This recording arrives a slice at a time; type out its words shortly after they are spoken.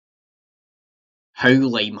How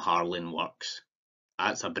Lime Harling Works.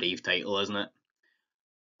 That's a brave title, isn't it?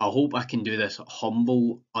 I hope I can do this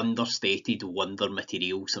humble, understated wonder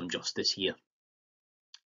material some justice here.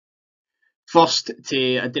 First,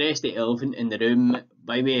 to address the elephant in the room,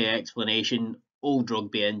 by way of explanation, old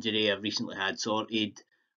rugby injury I've recently had sorted.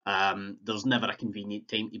 There's never a convenient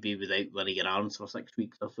time to be without one of your arms for 6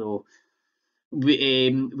 weeks or so.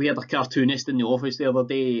 We had a cartoonist in the office the other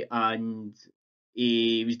day, and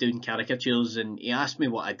he was doing caricatures, and he asked me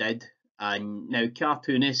what I did. And now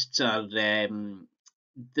cartoonists are they're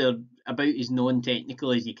about as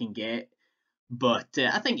non-technical as you can get, but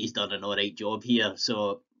I think he's done an alright job here.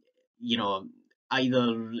 So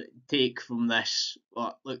either take from this,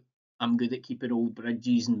 look, I'm good at keeping old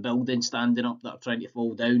bridges and buildings standing up that are trying to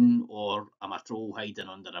fall down, or I'm a troll hiding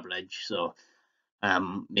under a bridge. So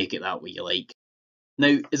make it that way you like.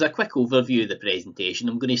 Now, as a quick overview of the presentation,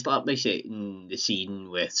 I'm going to start by setting the scene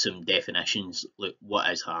with some definitions. Look, what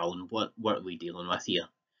is Harling? What are we dealing with here?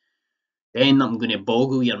 Then I'm going to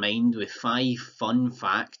boggle your mind with 5 fun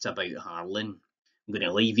facts about Harling. I'm going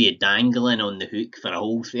to leave you dangling on the hook for a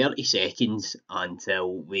whole 30 seconds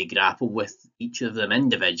until we grapple with each of them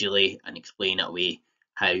individually and explain it away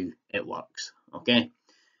how it works. Okay?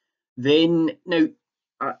 Then, now,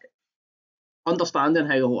 understanding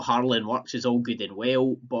how Harling works is all good and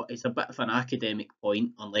well, but it's a bit of an academic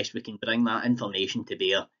point unless we can bring that information to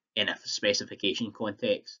bear in a specification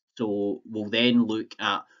context. So we'll then look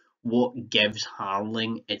at what gives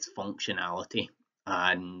Harling its functionality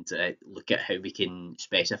and look at how we can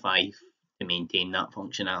specify to maintain that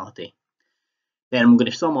functionality. Then I'm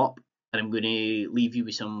going to sum up and I'm going to leave you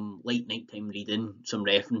with some light nighttime reading, some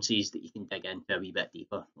references that you can dig into a wee bit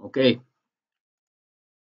deeper. Okay.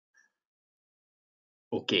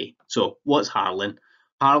 Okay, so what's Harling?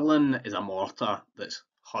 Harling is a mortar that's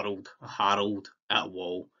hurled at a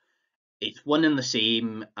wall. It's one and the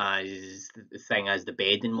same as the thing as the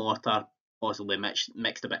bedding mortar, possibly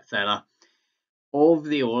mixed a bit thinner. Of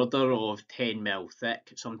the order of 10mm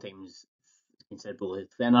thick, sometimes considerably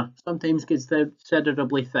thinner, sometimes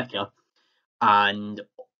considerably thicker, and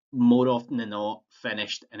more often than not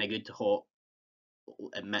finished in a good hot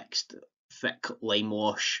mixed thick lime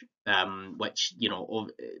wash, which of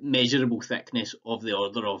measurable thickness of the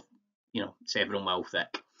order of several mil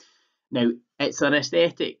thick. Now, it's an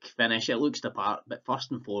aesthetic finish, it looks the part, but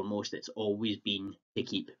first and foremost it's always been to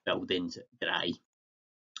keep buildings dry.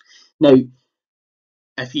 Now,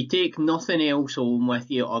 if you take nothing else home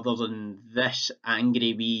with you other than this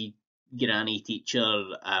angry wee granny teacher,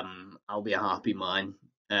 I'll be a happy man.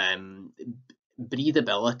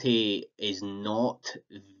 Breathability is not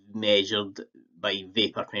measured by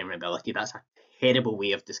vapour permeability. That's a terrible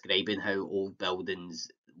way of describing how old buildings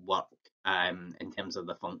work in terms of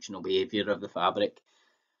the functional behaviour of the fabric.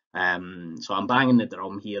 So I'm banging the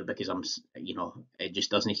drum here because it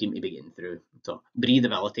just doesn't seem to be getting through. So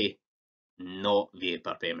breathability, not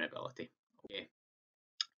vapour permeability. Okay.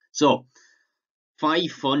 So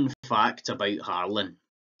 5 fun facts about Harling.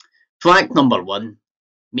 Fact number 1.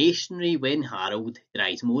 Masonry, when harrowed,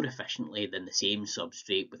 dries more efficiently than the same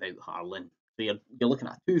substrate without harling. So you're looking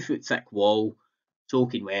at a 2-foot thick wall,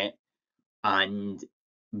 soaking wet, and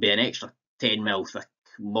be an extra 10mm thick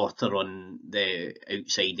mortar on the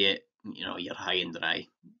outside of it, you're high and dry.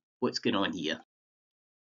 What's going on here?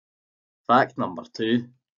 Fact number 2.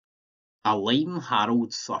 A lime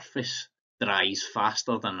harrowed surface dries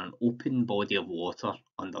faster than an open body of water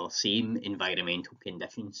under the same environmental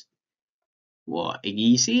conditions. What, are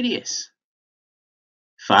you serious?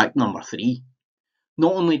 Fact number 3.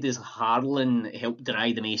 Not only does Harling help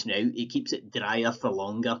dry the masonry out, it keeps it drier for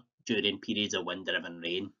longer during periods of wind-driven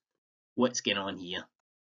rain. What's going on here?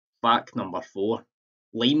 Fact number 4.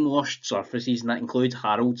 Lime-washed surfaces, and that includes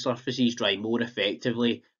harrowed surfaces, dry more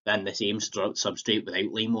effectively than the same substrate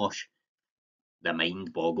without lime wash. The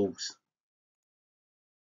mind boggles.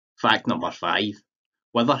 Fact number 5.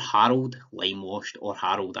 Whether harrowed, lime-washed, or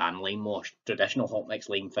harrowed and lime-washed, traditional hot mix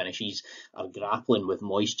lime finishes are grappling with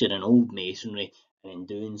moisture in old masonry, and in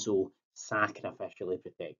doing so, sacrificially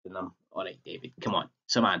protecting them. Alright, David, come on,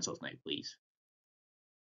 some answers now, please.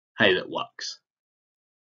 How it works.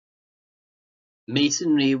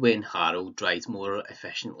 Masonry, when harrowed, dries more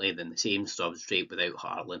efficiently than the same substrate without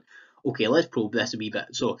harling. Okay, let's probe this a wee bit.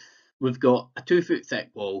 So, we've got a 2-foot thick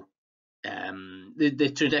wall.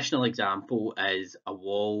 The traditional example is a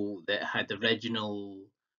wall that had original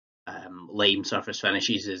lime surface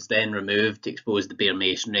finishes, is then removed to expose the bare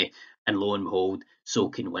masonry, and lo and behold,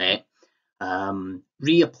 soaking wet.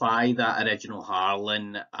 Reapply that original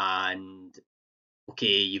harling, and okay,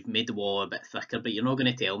 you've made the wall a bit thicker, but you're not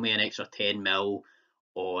going to tell me an extra 10mm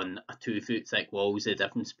on a 2 foot thick wall is the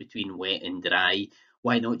difference between wet and dry.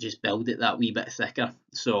 Why not just build it that wee bit thicker?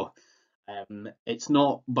 So it's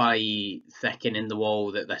not by thickening the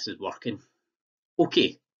wall that this is working.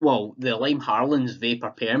 Okay, well, the lime Harling's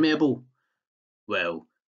vapour permeable. Well,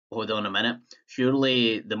 hold on a minute.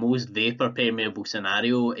 Surely the most vapour permeable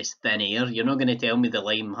scenario is thin air. You're not going to tell me the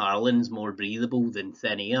lime Harling's more breathable than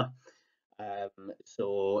thin air.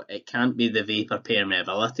 So it can't be the vapour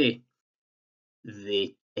permeability.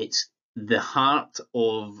 It's the heart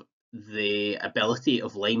of the ability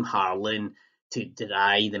of lime Harling to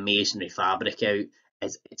dry the masonry fabric out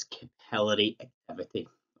is its capillary activity.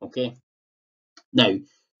 Okay. Now,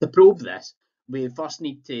 to probe this, we first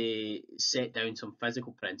need to set down some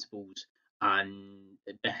physical principles and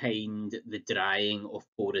behind the drying of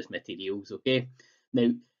porous materials. Okay.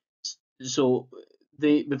 Now, so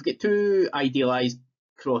we've got two idealized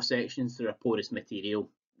cross sections through a porous material.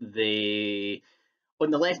 On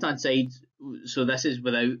the left hand side, so this is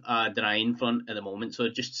without a drying front at the moment, so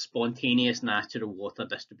just spontaneous natural water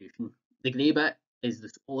distribution. The grey bit is the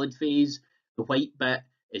solid phase, the white bit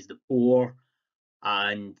is the pore,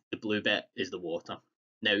 and the blue bit is the water.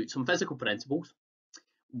 Now, some physical principles.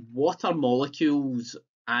 Water molecules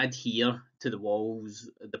adhere to the walls,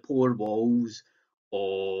 the pore walls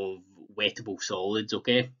of wettable solids,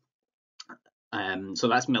 okay? So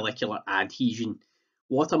that's molecular adhesion.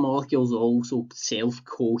 Water molecules also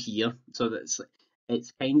self-cohere, so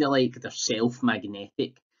it's kind of like they're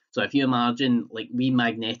self-magnetic. So if you imagine like wee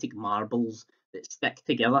magnetic marbles that stick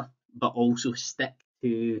together, but also stick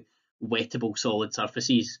to wettable solid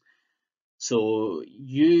surfaces. So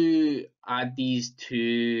you add these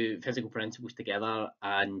two physical principles together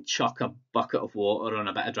and chuck a bucket of water on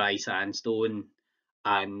a bit of dry sandstone,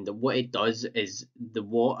 and what it does is the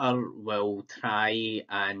water will try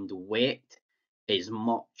and wet as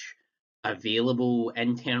much available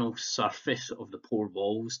internal surface of the pore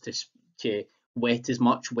walls to wet as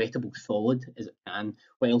much wettable solid as it can,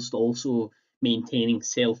 whilst also maintaining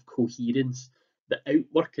self-coherence. The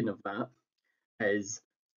outworking of that is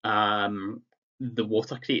the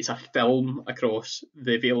water creates a film across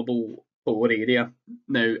the available pore area.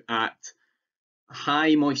 Now, at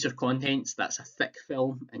high moisture contents, that's a thick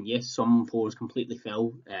film, and yes, some pores completely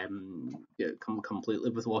fill, come completely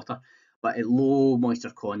with water. But at low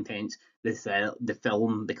moisture contents, the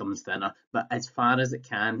film becomes thinner. But as far as it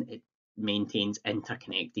can, it maintains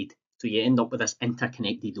interconnected. So you end up with this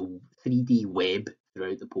interconnected 3D web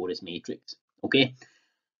throughout the porous matrix. Okay.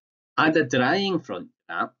 Add a drying front to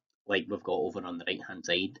that, like we've got over on the right hand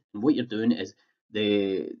side, and what you're doing is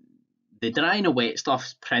the drying of wet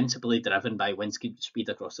stuff's principally driven by wind speed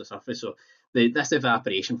across the surface. So this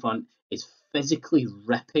evaporation front is physically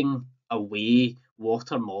ripping away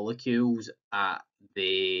water molecules at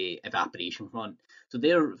the evaporation front. So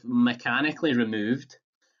they're mechanically removed,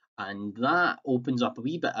 and that opens up a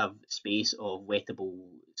wee bit of space of wettable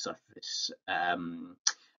surface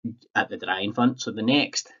at the drying front. So the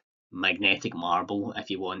next magnetic marble, if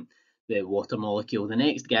you want the water molecule, the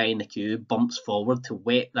next guy in the queue bumps forward to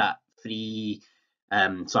wet that free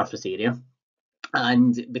surface area,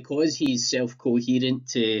 and because he's self-coherent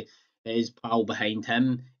to his pal behind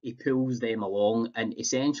him, he pulls them along, and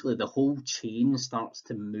essentially the whole chain starts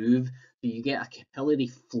to move, so you get a capillary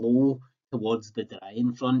flow towards the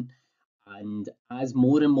drying front, and as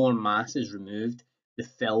more and more mass is removed, the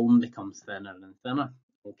film becomes thinner and thinner.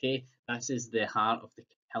 Okay, this is the heart of the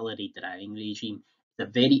capillary drying regime. It's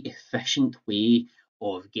a very efficient way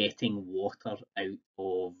of getting water out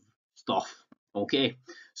of stuff. Okay,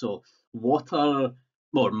 so water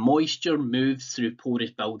or moisture moves through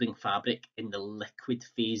porous building fabric in the liquid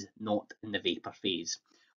phase, not in the vapour phase.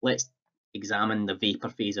 Let's examine the vapour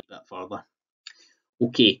phase a bit further.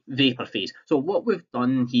 Okay, vapour phase. So what we've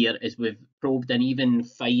done here is we've probed an even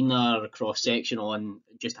finer cross-section on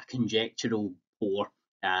just a conjectural pore.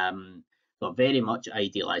 So very much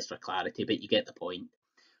idealised for clarity, but you get the point.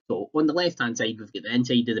 So on the left-hand side, we've got the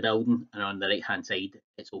inside of the building, and on the right-hand side,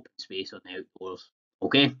 it's open space on the outdoors.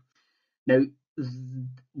 Okay. Now,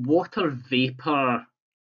 water vapour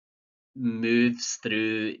moves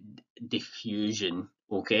through diffusion,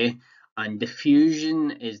 okay? And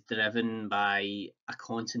diffusion is driven by a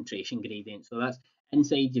concentration gradient. So that's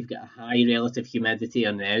inside you've got a high relative humidity,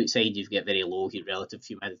 on the outside you've got very low relative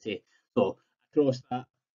humidity. So across that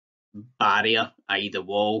barrier, i.e. the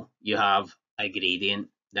wall, you have a gradient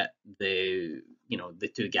that the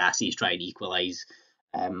two gases try and equalise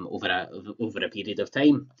over a period of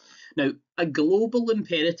time. Now, a global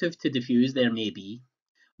imperative to diffuse there may be,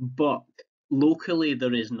 but locally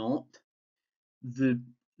there is not. The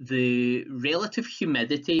the relative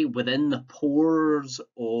humidity within the pores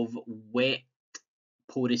of wet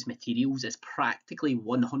porous materials is practically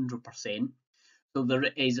 100%. So there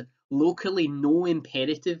is locally no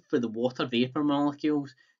imperative for the water vapour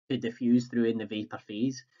molecules to diffuse through in the vapour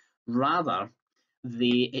phase. Rather,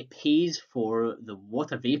 it pays for the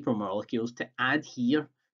water vapour molecules to adhere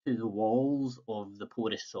to the walls of the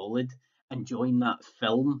porous solid and join that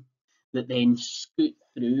film that then scoot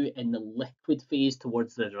through in the liquid phase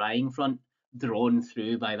towards the drying front, drawn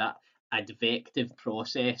through by that advective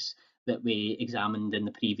process that we examined in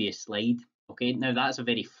the previous slide. Okay, now that's a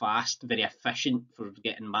very fast, very efficient for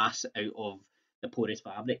getting mass out of the porous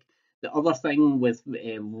fabric. The other thing with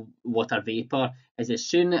water vapour is as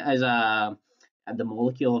soon as the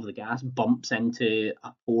molecule of the gas bumps into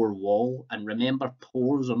a pore wall, and remember,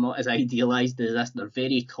 pores are not as idealised as this, they're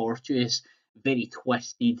very tortuous, very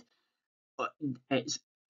twisted. It's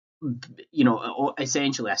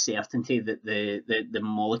essentially a certainty that the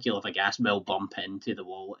molecule of a gas will bump into the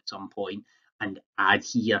wall at some point and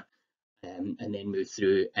adhere and then move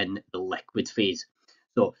through in the liquid phase.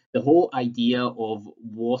 So the whole idea of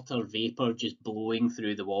water vapour just blowing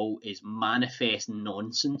through the wall is manifest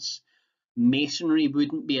nonsense. Masonry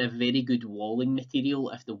wouldn't be a very good walling material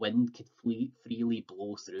if the wind could freely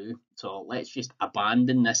blow through. So let's just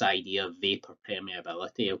abandon this idea of vapour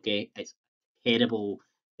permeability, okay? It's a terrible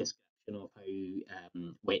description of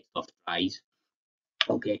how wet stuff dries.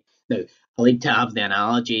 Okay, now I like to have the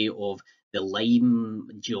analogy of the lime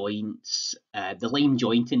joints, the lime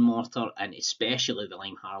jointing mortar, and especially the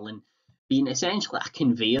lime Harling, being essentially a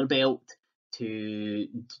conveyor belt to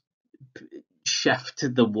shift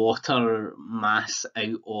the water mass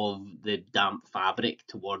out of the damp fabric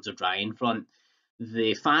towards a drying front.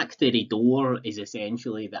 The factory door is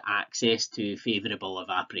essentially the access to favourable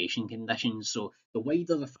evaporation conditions. So the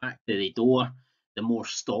wider the factory door, the more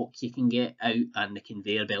stock you can get out, and the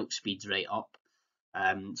conveyor belt speeds right up.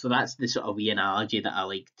 So that's the sort of wee analogy that I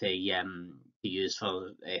like to use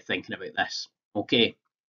for thinking about this. Okay.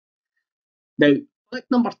 Now,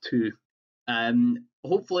 fact number 2.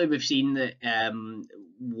 Hopefully we've seen that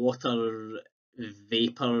water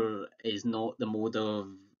vapour is not the mode of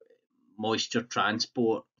moisture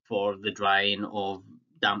transport for the drying of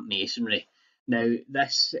damp masonry. Now,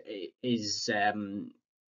 this is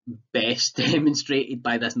best demonstrated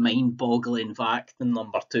by this mind-boggling fact in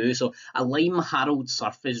number 2. So, a lime-harrowed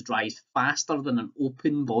surface dries faster than an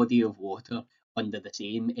open body of water under the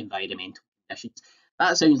same environmental conditions.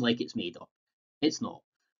 That sounds like it's made up. It's not,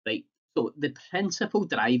 right? So the principal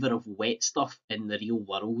driver of wet stuff in the real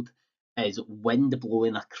world is wind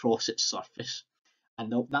blowing across its surface,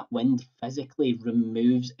 and that wind physically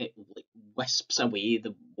removes it, like wisps away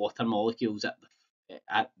the water molecules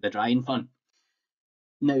at the drying front.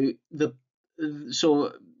 Now the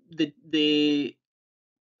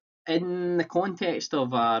in the context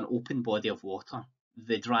of an open body of water,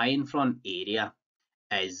 the drying front area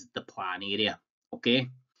is the plan area. Okay,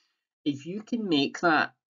 if you can make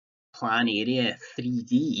that plan area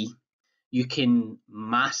 3D, you can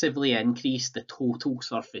massively increase the total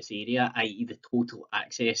surface area, i.e. the total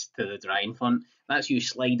access to the drying front. That's you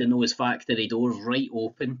sliding those factory doors right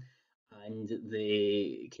open, and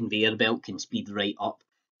the conveyor belt can speed right up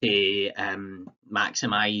to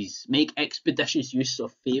make expeditious use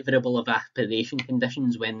of favourable evaporation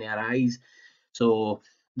conditions when they arise. So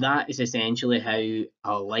that is essentially how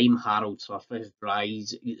a lime harrowed surface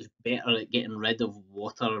dries. It's better at getting rid of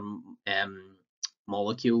water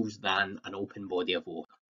molecules than an open body of water.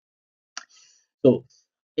 So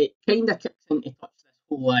it kind of kicks into touch this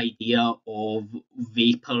whole idea of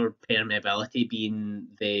vapour permeability being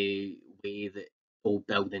the way that old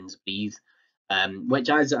buildings breathe, which,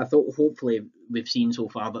 as I thought, hopefully we've seen so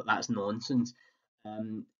far that that's nonsense.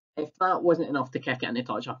 If that wasn't enough to kick it into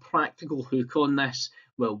touch, a practical hook on this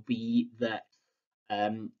will be that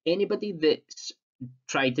anybody that's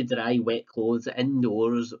tried to dry wet clothes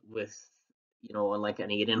indoors with, like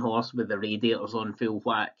an airing horse with the radiators on full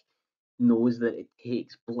whack, knows that it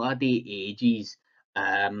takes bloody ages,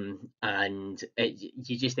 and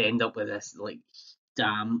you just end up with this like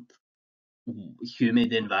damp,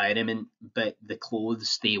 humid environment, but the clothes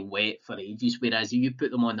stay wet for ages. Whereas if you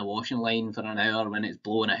put them on the washing line for an hour when it's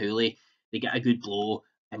blowing a hoolie, they get a good blow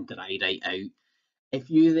and dry right out. If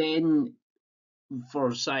you then,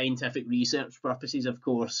 for scientific research purposes, of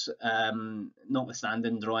course,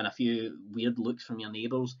 notwithstanding drawing a few weird looks from your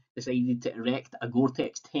neighbours, decided to erect a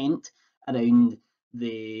Gore-Tex tent around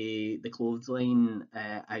the clothesline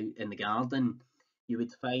out in the garden, you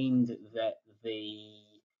would find that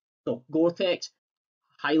Gore-Tex,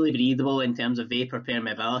 highly breathable in terms of vapour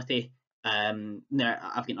permeability,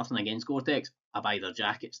 Now, I've got nothing against Gore-Tex. I buy their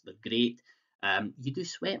jackets, they're great. You do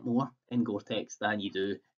sweat more in Gore-Tex than you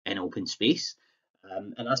do in open space,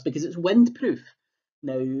 and that's because it's windproof.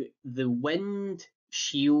 Now, the wind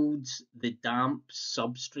shields the damp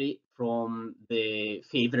substrate from the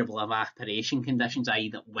favourable evaporation conditions, i.e.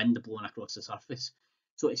 that wind blowing across the surface.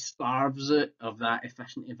 So it starves it of that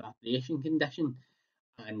efficient evaporation condition.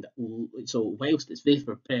 And so whilst it's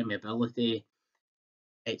vapor permeability,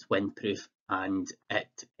 it's windproof and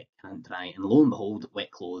it can't dry. And lo and behold,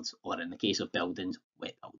 wet clothes, or in the case of buildings,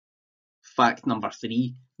 wet buildings. Fact number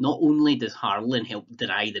 3, not only does Harling help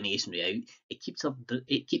dry the masonry out, it keeps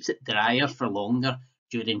it drier for longer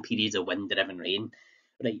during periods of wind-driven rain.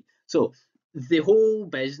 Right, so the whole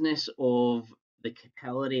business of the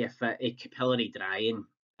capillary drying,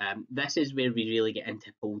 this is where we really get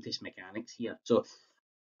into poultice mechanics here. So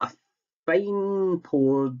a fine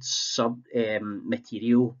poured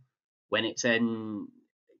material, when it's in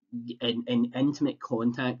intimate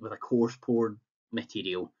contact with a coarse poured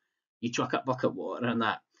material, you chuck a bucket of water in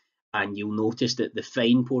that, and you'll notice that the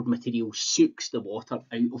fine poured material soaks the water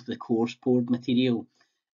out of the coarse poured material,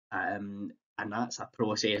 and that's a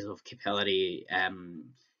process of capillary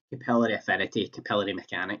affinity, capillary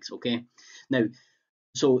mechanics. Okay, now,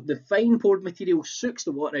 so the fine poured material soaks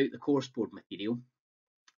the water out the coarse poured material.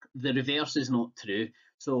 The reverse is not true.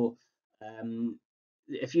 So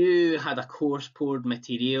if you had a coarse poured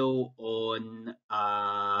material on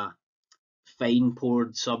a fine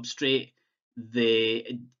poured substrate,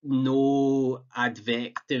 no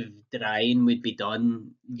advective drying would be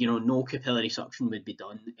done, no capillary suction would be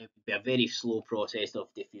done. It would be a very slow process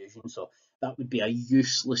of diffusion, so that would be a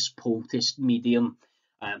useless poultice medium.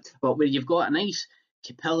 But where you've got a nice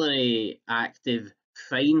capillary active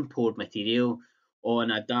fine poured material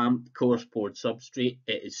on a damp coarse poured substrate,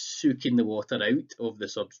 it is soaking the water out of the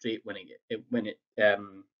substrate when it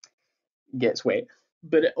gets wet.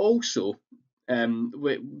 But it also,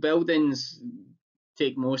 buildings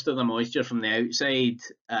take most of the moisture from the outside.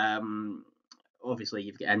 Obviously,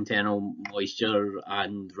 you've got internal moisture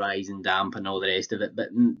and rising damp and all the rest of it, but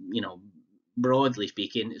broadly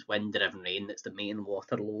speaking, it's wind-driven rain that's the main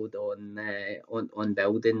water load on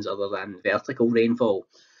buildings, other than vertical rainfall.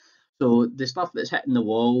 So the stuff that's hitting the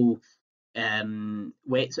wall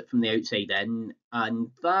wets it from the outside in,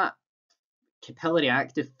 and that capillary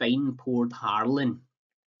active fine poured Harling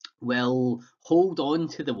will hold on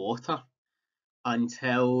to the water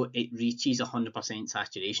until it reaches 100%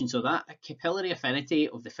 saturation. So that capillary affinity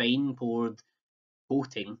of the fine poured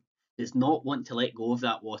coating does not want to let go of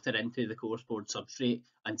that water into the coarse poured substrate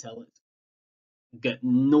until it's got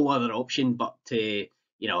no other option but to,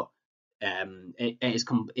 it's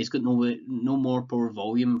got no more pore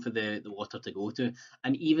volume for the water to go to,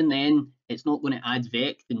 and even then it's not going to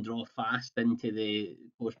advect and draw fast into the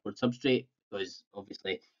coarse poured substrate, because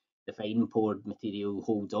obviously the fine poured material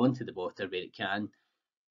holds on to the water where it can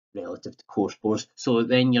relative to coarse pores. So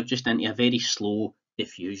then you're just into a very slow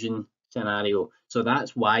diffusion scenario. So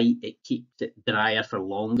that's why it keeps it drier for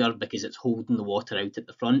longer, because it's holding the water out at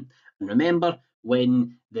the front. And remember,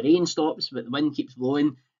 when the rain stops but the wind keeps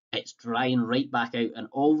blowing, it's drying right back out, and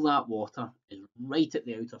all that water is right at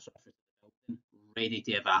the outer surface of the building, ready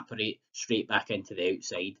to evaporate straight back into the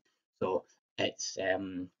outside. So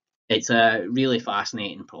it's a really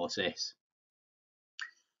fascinating process.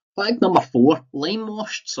 Fact number 4,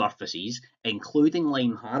 lime-washed surfaces, including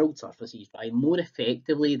lime-harrowed surfaces, dry more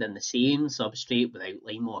effectively than the same substrate without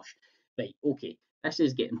lime wash. Right, okay, this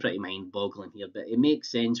is getting pretty mind-boggling here, but it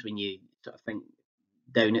makes sense when you sort of think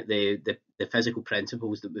down at the physical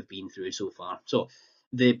principles that we've been through so far. So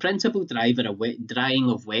the principal driver of drying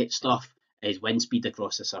of wet stuff is wind speed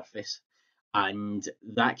across the surface, and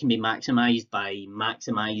that can be maximised by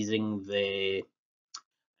maximising the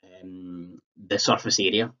surface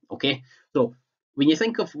area. Okay, so when you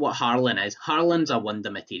think of what Harling is, Harling's a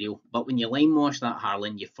wonder material, but when you lime wash that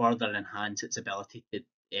Harling, you further enhance its ability to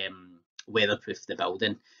weatherproof the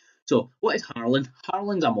building. So what is Harling?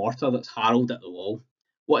 Harling's a mortar that's harrowed at the wall.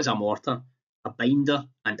 What is a mortar? A binder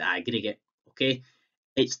and aggregate. Okay,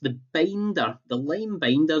 it's the binder, the lime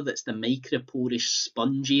binder, that's the microporous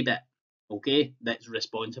spongy bit, okay, that's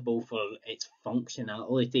responsible for its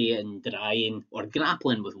functionality in drying or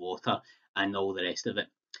grappling with water and all the rest of it.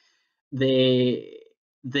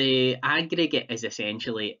 The aggregate is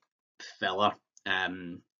essentially filler.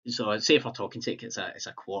 So say for talking sake, it's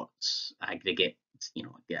a quartz aggregate,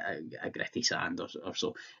 a gritty sand or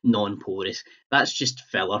so, non-porous. That's just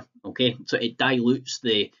filler, okay? So it dilutes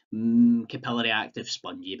the capillary active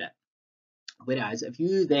spongy bit. Whereas if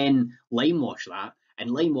you then lime wash that, and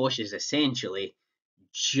lime wash is essentially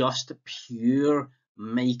just pure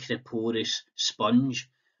microporous sponge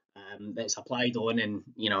that's applied on, and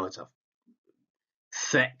it's a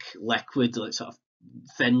thick liquid, like sort of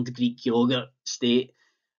thinned Greek yogurt state.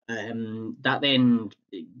 That then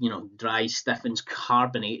dries, stiffens,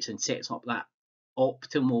 carbonates, and sets up that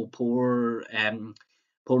optimal pore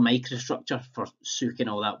microstructure for soaking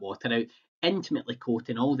all that water out, intimately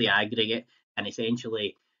coating all the aggregate, and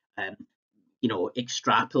essentially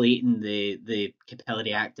extrapolating the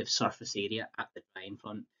capillary active surface area at the drying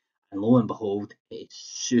front. And lo and behold, it's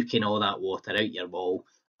soaking all that water out your wall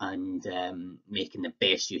and making the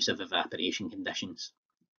best use of evaporation conditions.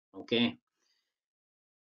 Okay.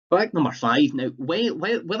 Fact number 5. Now,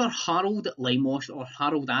 whether Harold lime washed or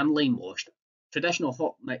Harold and lime washed, traditional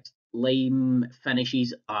hot mix lime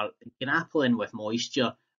finishes are grappling with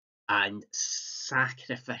moisture and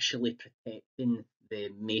sacrificially protecting the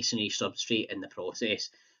masonry substrate in the process.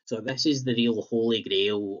 So this is the real holy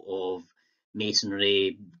grail of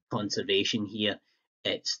masonry conservation here.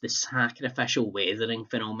 It's the sacrificial weathering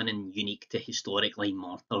phenomenon unique to historic lime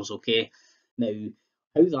mortars. Okay, now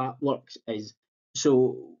how that works is,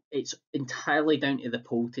 so it's entirely down to the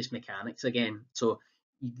poultice mechanics again. So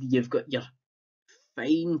you've got your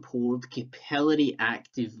fine poured capillary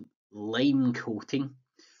active lime coating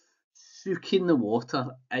soaking the water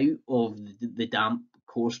out of the damp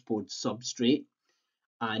coarse poured substrate,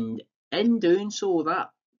 and in doing so, that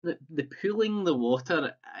the pulling the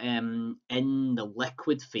water in the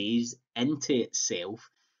liquid phase into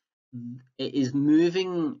itself, it is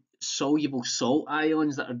moving soluble salt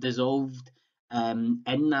ions that are dissolved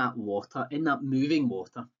in that water, in that moving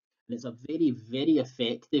water. And it's a very, very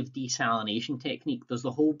effective desalination technique. There's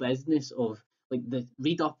the whole business of, like,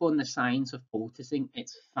 read up on the science of poulticing.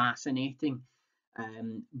 It's fascinating.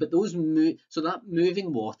 But so that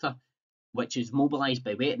moving water, which is mobilised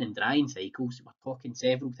by wetting and drying cycles, we're talking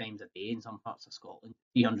several times a day in some parts of Scotland,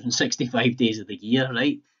 365 days of the year,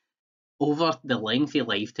 right? Over the lengthy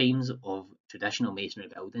lifetimes of traditional masonry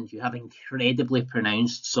buildings, you have incredibly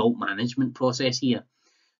pronounced salt management process here.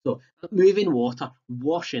 So moving water,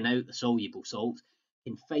 washing out the soluble salts,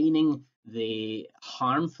 confining the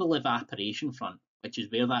harmful evaporation front, which is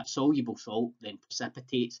where that soluble salt then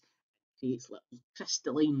precipitates, creates little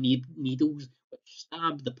crystalline needles which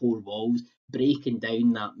stab the pore walls, breaking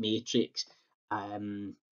down that matrix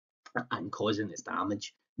and causing its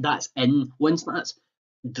damage. Once that's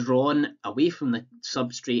drawn away from the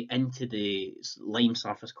substrate into the lime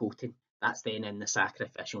surface coating, that's then in the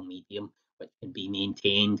sacrificial medium, which can be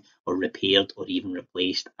maintained or repaired or even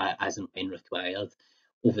replaced as and when required.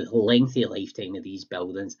 Over the lengthy lifetime of these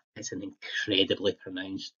buildings, it's an incredibly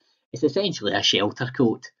pronounced, it's essentially a shelter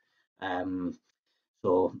coat.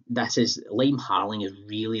 So this is, lime Harling is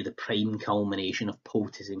really the prime culmination of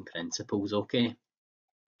poulticing principles. Okay.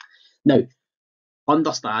 Now,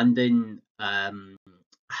 understanding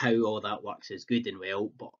how all that works is good and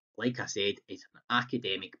well, but like I said, it's an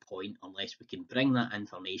academic point unless we can bring that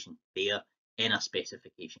information there in a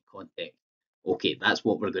specification context. Okay, that's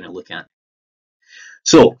what we're going to look at.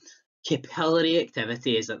 So, capillary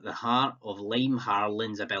activity is at the heart of lime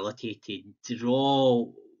Harling's ability to draw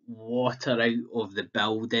water out of the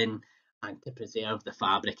building and to preserve the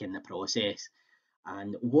fabric in the process.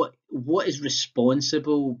 And what is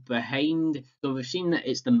responsible behind, so we've seen that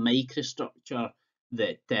it's the microstructure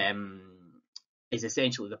that is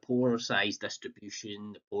essentially the pore size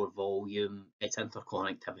distribution, the pore volume, its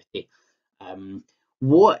interconnectivity.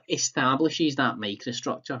 What establishes that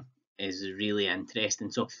microstructure is really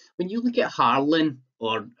interesting. So when you look at Harling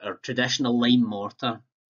or traditional lime mortar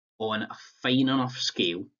on a fine enough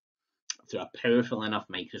scale through a powerful enough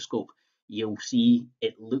microscope, you'll see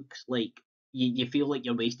it looks like, you feel like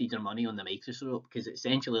you're wasting your money on the microscope, because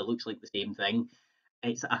essentially it looks like the same thing.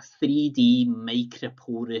 It's a 3D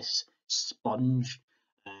microporous sponge.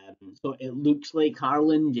 So it looks like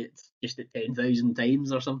Harling, it's just at 10,000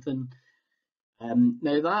 times or something.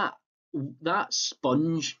 Now that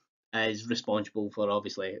sponge is responsible for,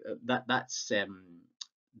 obviously, that's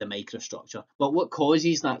the microstructure. But what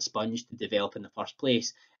causes that sponge to develop in the first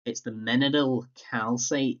place? It's the mineral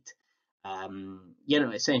calcite.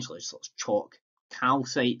 Essentially it's chalk,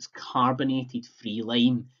 calcite's carbonated free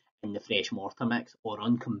lime in the fresh mortar mix, or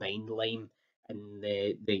uncombined lime in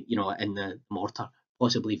the mortar,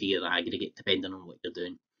 possibly via the aggregate, depending on what you're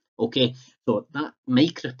doing. Okay, so that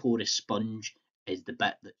microporous sponge is the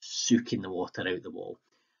bit that's soaking the water out the wall,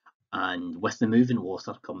 and with the moving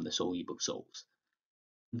water come the soluble salts.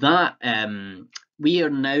 That we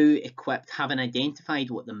are now equipped, having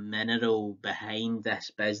identified what the mineral behind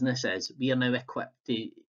this business is, we are now equipped to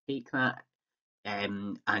take that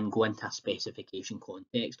and go into a specification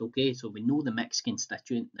context. Okay, so we know the mixed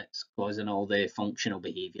constituent that's causing all the functional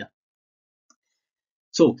behaviour.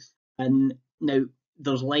 So, and now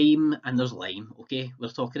there's lime and there's lime. Okay, we're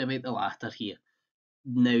talking about the latter here.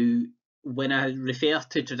 Now, when I refer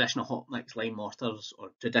to traditional hot mix lime mortars or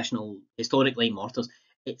traditional historic lime mortars,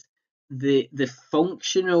 it's the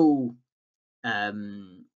functional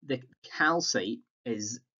the calcite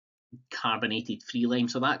is carbonated free lime,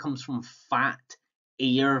 so that comes from fat,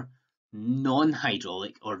 air,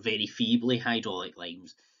 non-hydraulic or very feebly hydraulic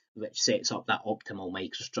limes, which sets up that optimal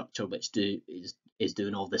microstructure, which is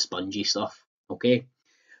doing all the spongy stuff. Okay,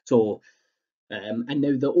 so and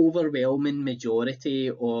now the overwhelming majority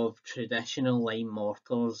of traditional lime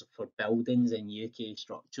mortars for buildings in UK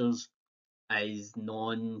structures is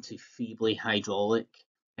non to feebly hydraulic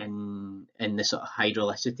in the sort of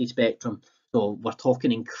hydraulicity spectrum. So we're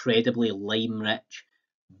talking incredibly lime rich,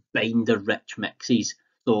 binder rich mixes.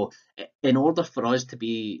 So in order for us to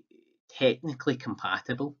be technically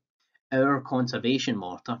compatible, our conservation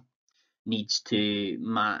mortar needs to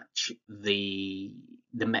match the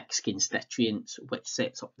mixed constituents, which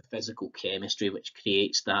sets up the physical chemistry, which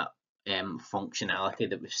creates that functionality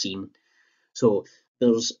that we've seen. So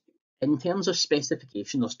there's, in terms of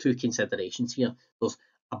specification, there's two considerations here. There's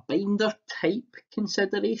a binder type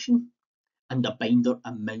consideration and a binder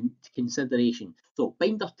amount consideration. So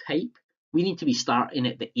binder type, we need to be starting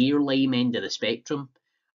at the air lime end of the spectrum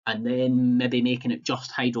and then maybe making it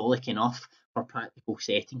just hydraulic enough for practical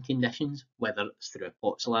setting conditions, whether it's through a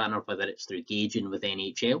pozzolan or whether it's through gauging with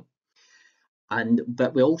NHL.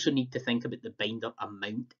 But we also need to think about the binder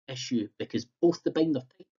amount issue, because both the binder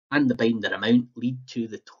type and the binder amount lead to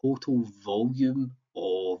the total volume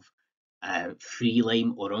of free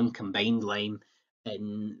lime or uncombined lime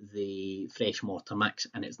in the fresh mortar mix,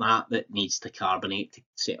 and it's that needs to carbonate to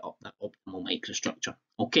set up that optimal microstructure.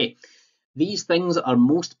 Okay, these things are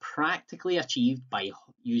most practically achieved by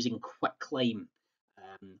using quicklime,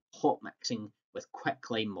 hot mixing with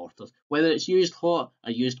quicklime mortars. Whether it's used hot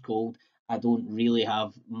or used cold, I don't really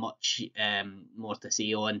have much more to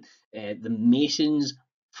say on. The masons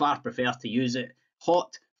far prefer to use it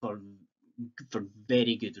hot for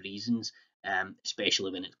very good reasons,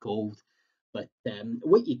 especially when it's cold. But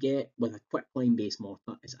what you get with a quicklime based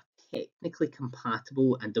mortar is a technically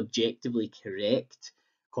compatible and objectively correct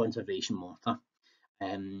conservation mortar.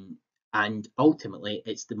 And ultimately,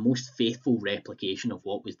 it's the most faithful replication of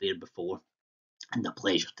what was there before and a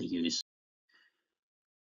pleasure to use.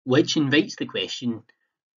 Which invites the question,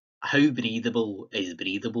 how breathable is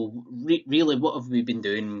breathable? Really, what have we been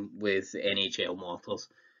doing with NHL mortars?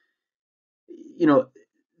 You know,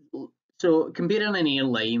 so comparing an air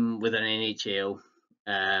lime with an NHL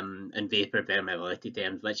in vapor permeability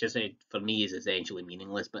terms, which I said for me is essentially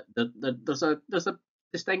meaningless, but there's a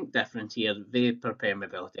distinct difference here. Vapor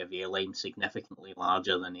permeability of air lime significantly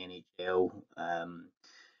larger than NHL,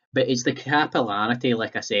 but it's the capillarity,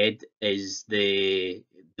 like I said, is the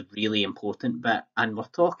really important bit, and we're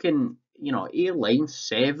talking, air lime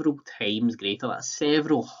several times greater. That's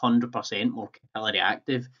several 100% more capillary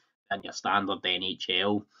active than your standard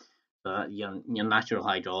NHL. Your natural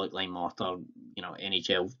hydraulic lime mortar,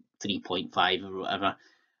 NHL 3.5 or whatever,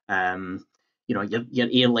 your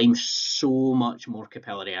air lime's so much more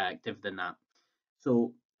capillary active than that.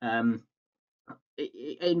 So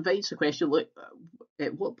it invites the question, look,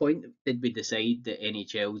 at what point did we decide that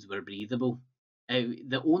NHLs were breathable?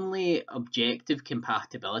 The only objective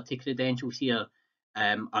compatibility credentials here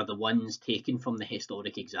are the ones taken from the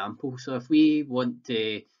historic example. So if we want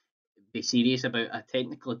to be serious about a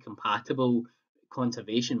technically compatible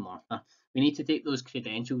conservation mortar, we need to take those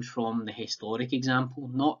credentials from the historic example,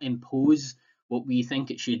 not impose what we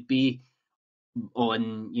think it should be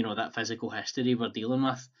on that physical history we're dealing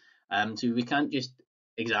with. So we can't just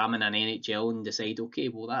examine an NHL and decide, okay,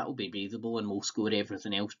 well, that'll be breathable and we'll score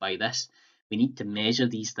everything else by this. We need to measure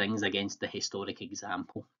these things against the historic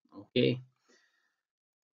example. Okay.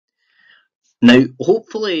 Now,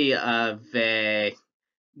 hopefully, I've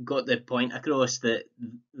got the point across that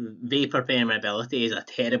vapor permeability is a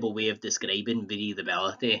terrible way of describing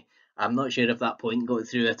breathability. I'm not sure if that point got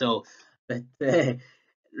through at all, but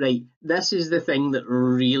right, this is the thing that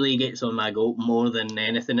really gets on my goat more than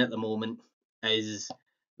anything at the moment, is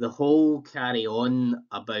the whole carry on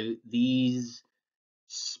about these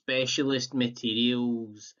specialist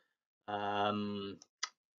materials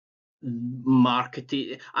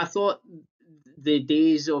marketed. I thought the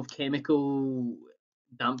days of chemical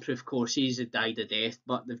damp-proof courses had died a death,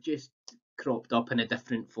 but they've just cropped up in a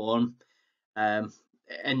different form,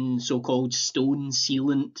 in so-called stone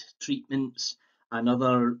sealant treatments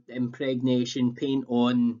another impregnation paint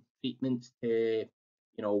on treatments to,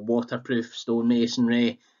 waterproof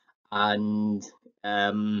stonemasonry, and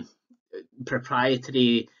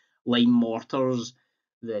proprietary lime mortars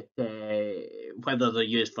that, whether they're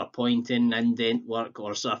used for pointing, indent work,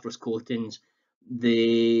 or surface coatings,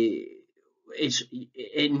 it's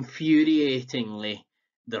infuriatingly,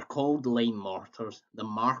 they're called lime mortars. They're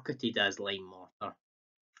marketed as lime mortar.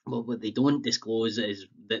 But what they don't disclose is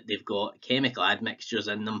that they've got chemical admixtures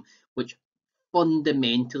in them which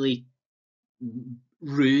fundamentally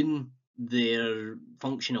ruin their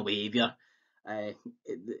functional behaviour. Uh,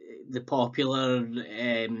 the popular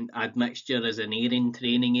admixture is an air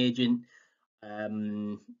training agent,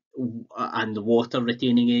 and the water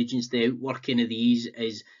retaining agents. The outworking of these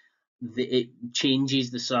is it changes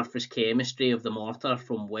the surface chemistry of the mortar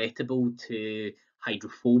from wettable to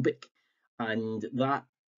hydrophobic, and that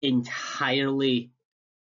entirely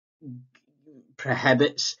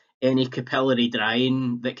prohibits any capillary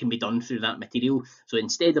drying that can be done through that material. So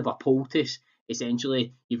instead of a poultice,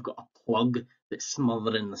 essentially you've got a plug that's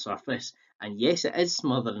smothering the surface. And yes, it is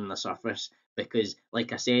smothering the surface because,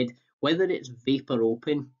 like I said, whether it's vapor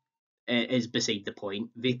open is beside the point.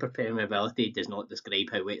 Vapor permeability does not describe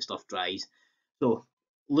how wet stuff dries. So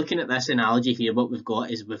looking at this analogy here, what we've got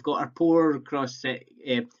is we've got our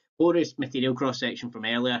porous material cross section from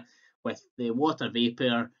earlier with the water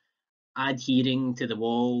vapor adhering to the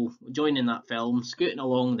wall, joining that film, scooting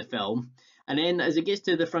along the film, and then as it gets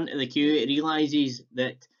to the front of the queue, it realises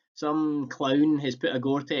that some clown has put a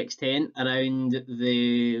Gore-Tex tent around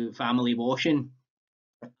the family washing,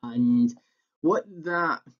 and what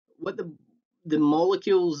that what the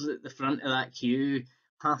molecules at the front of that queue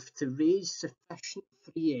have to raise sufficient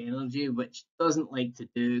free energy, which doesn't like to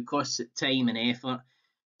do, costs it time and effort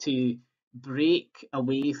to break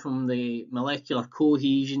away from the molecular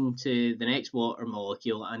cohesion to the next water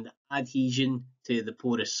molecule and adhesion to the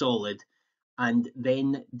porous solid, and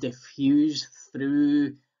then diffuse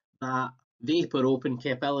through that vapor open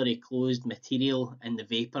capillary closed material in the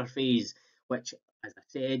vapor phase, which, as I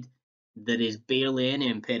said, there is barely any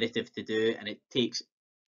imperative to do, and it takes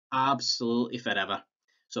absolutely forever.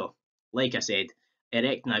 So, like I said,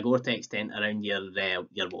 erecting a Gore-Tex tent around your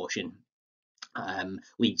washing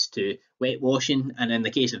leads to wet washing, and in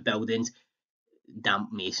the case of buildings,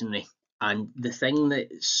 damp masonry. And the thing that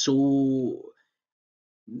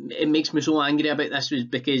it makes me so angry about this was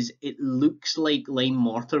because it looks like lime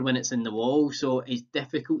mortar when it's in the wall, so it's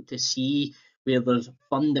difficult to see where there's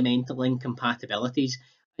fundamental incompatibilities.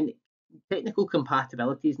 And technical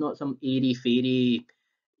compatibility is not some airy fairy,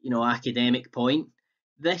 academic point.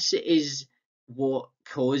 This is what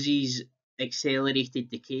causes accelerated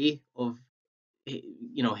decay of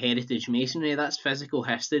heritage masonry. That's physical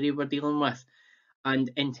history we're dealing with. And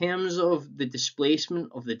in terms of the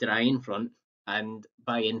displacement of the drying front, and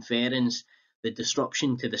by inference, the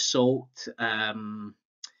disruption to the salt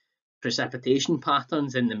precipitation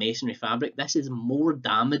patterns in the masonry fabric, this is more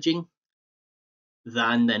damaging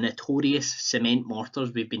than the notorious cement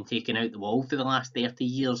mortars we've been taking out the wall for the last 30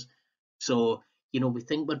 years. So, we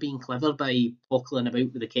think we're being clever by talking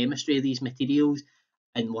about the chemistry of these materials,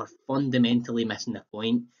 and we're fundamentally missing the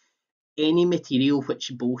point. Any material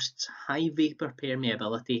which boasts high vapor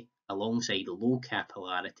permeability alongside low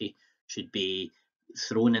capillarity should be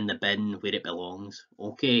thrown in the bin where it belongs.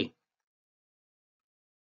 Okay,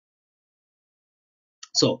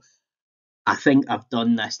 so I think I've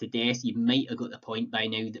done this to death. You might have got the point by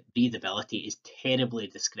now that breathability is terribly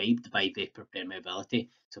described by vapor permeability,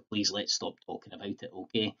 so please let's stop talking about it,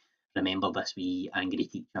 okay? Remember this wee angry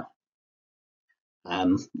teacher.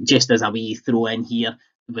 Just as a wee throw in here,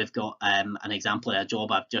 we've got an example of a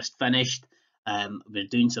job I've just finished. We're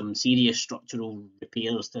doing some serious structural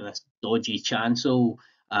repairs to this dodgy chancel.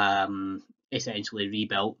 Essentially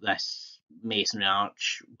rebuilt this masonry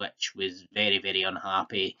arch, which was very, very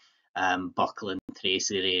unhappy, buckling,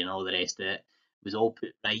 tracery, and all the rest of it. It was all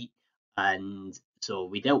put right, and so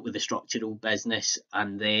we dealt with the structural business,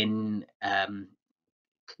 and then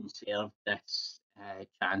conserved this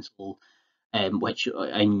chancel, which,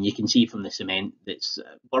 and you can see from the cement that's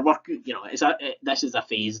we're working. This is a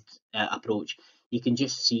phased approach. You can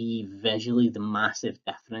just see visually the massive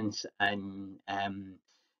difference in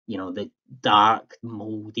the dark,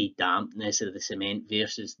 mouldy dampness of the cement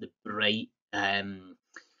versus the bright,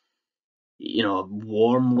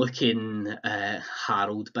 warm looking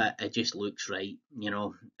Harold bit. It just looks right,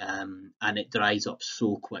 and it dries up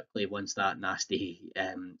so quickly once that nasty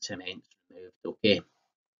cement's removed. Okay.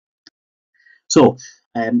 So,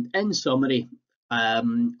 in summary, I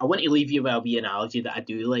want to leave you with a wee analogy that I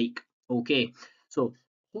do like. Okay, so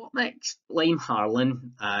Hot mixed lime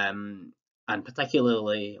Harlan, and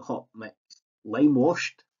particularly hot mixed lime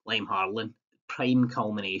washed lime Harlan, prime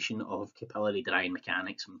culmination of capillary drying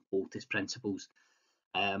mechanics and poultice principles.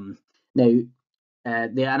 Now,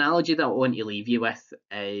 the analogy that I want to leave you with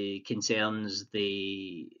concerns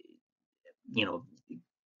the,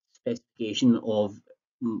 specification of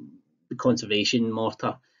the conservation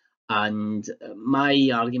mortar. And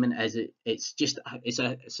my argument is it's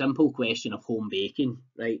a simple question of home baking,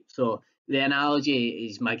 right? So the analogy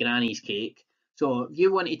is my granny's cake. So if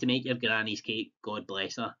you wanted to make your granny's cake, God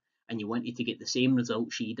bless her, and you wanted to get the same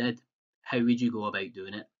result she did, how would you go about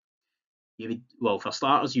doing it? You would, well, for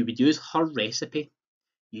starters, you would use her recipe,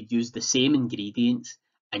 you'd use the same ingredients,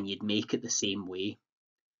 and you'd make it the same way.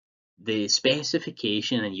 The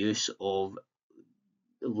specification and use of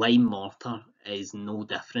lime mortar is no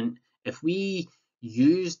different. If we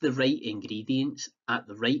use the right ingredients at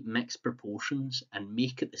the right mixed proportions and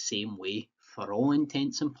make it the same way, for all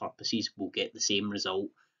intents and purposes, we'll get the same result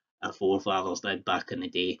our forefathers did back in the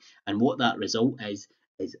day. And what that result is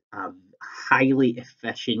a highly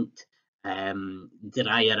efficient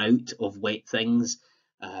dryer out of wet things.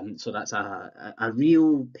 So that's a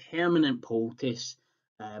real permanent poultice.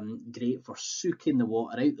 Great for soaking the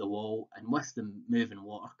water out the wall, and with the moving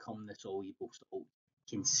water come the soluble salt,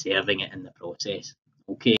 conserving it in the process.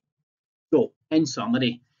 Okay, so in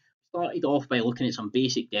summary, started off by looking at some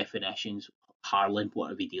basic definitions. Harlan,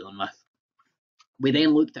 what are we dealing with? We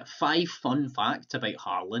then looked at 5 fun facts about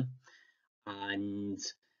Harlan, and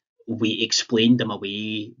we explained them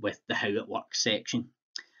away with the how it works section.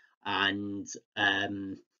 And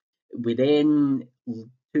we then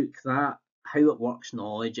took that how it works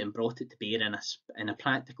knowledge and brought it to bear in a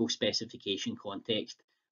practical specification context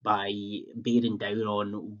by bearing down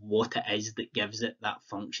on what it is that gives it that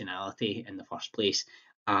functionality in the first place.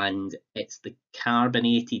 And it's the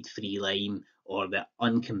carbonated free lime or the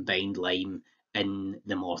uncombined lime in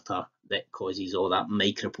the mortar that causes all that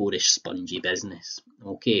microporous spongy business.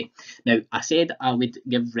 Okay, now I said I would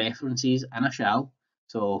give references, and I shall.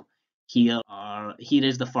 So here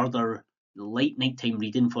is the further light nighttime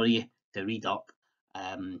reading for you to read up.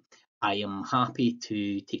 I am happy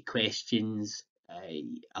to take questions.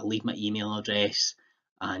 I'll leave my email address,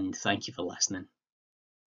 and thank you for listening.